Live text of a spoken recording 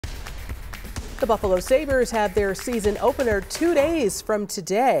The Buffalo Sabres have their season opener 2 days from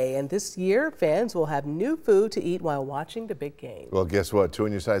today, and this year fans will have new food to eat while watching the big game. Well, guess what? 2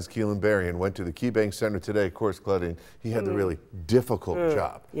 on your side's Keelan Berrien went to the KeyBank Center today. Of course, Claudine, he had the really difficult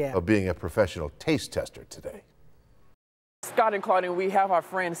job of being a professional taste tester today. Scott and Claudine, we have our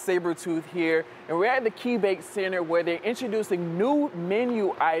friend Sabretooth here, and we're at the KeyBank Center where they're introducing new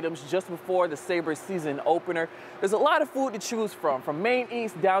menu items just before the Sabres season opener. There's a lot of food to choose from main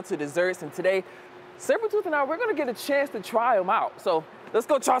eats down to desserts, and today, Sabretooth and I, we're gonna get a chance to try them out. So let's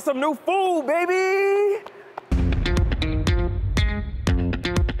go try some new food, baby!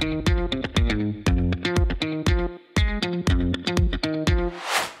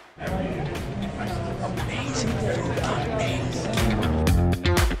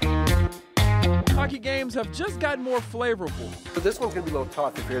 Hockey games have just gotten more flavorful. So this one's gonna be a little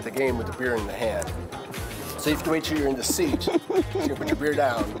tough if you're at the game with the beer in the hand. So you have to wait till you're in the seat. So you put your beer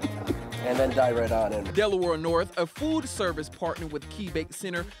down and then dive right on in. Delaware North, a food service partner with KeyBank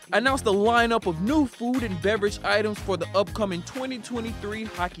Center, announced a lineup of new food and beverage items for the upcoming 2023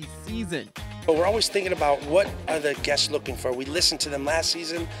 hockey season. But we're always thinking about what are the guests looking for. We listened to them last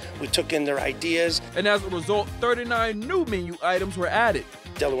season, we took in their ideas. And as a result, 39 new menu items were added.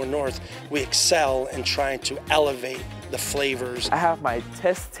 Delaware North, we excel in trying to elevate the flavors. I have my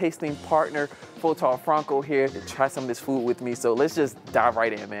test tasting partner, Fotal Franco, here to try some of this food with me. So let's just dive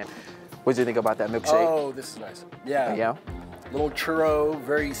right in, man. What do you think about that milkshake? Oh, this is nice. Yeah. Yeah? Little churro,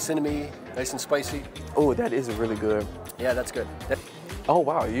 very cinnamon-y, nice and spicy. Oh, that is really good. Yeah, that's good. Oh,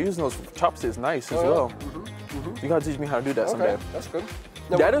 wow, you're using those chopsticks nice as well. You gotta teach me how to do that someday. That's good.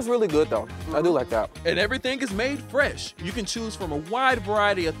 That is really good, though. I do like that. And everything is made fresh. You can choose from a wide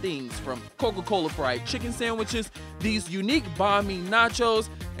variety of things, from Coca-Cola fried chicken sandwiches, these unique banh mi nachos,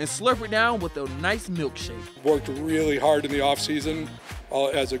 and slurp it down with a nice milkshake. Worked really hard in the off-season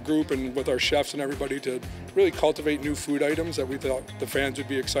as a group and with our chefs and everybody to really cultivate new food items that we thought the fans would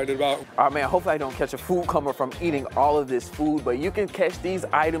be excited about. All right, man, hopefully I don't catch a food coma from eating all of this food, but you can catch these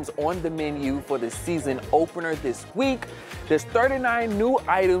items on the menu for the season opener this week. There's 39 new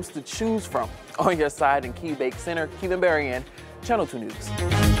items to choose from. On your side in KeyBank Center, Keelan Berrien, Channel 2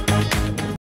 News.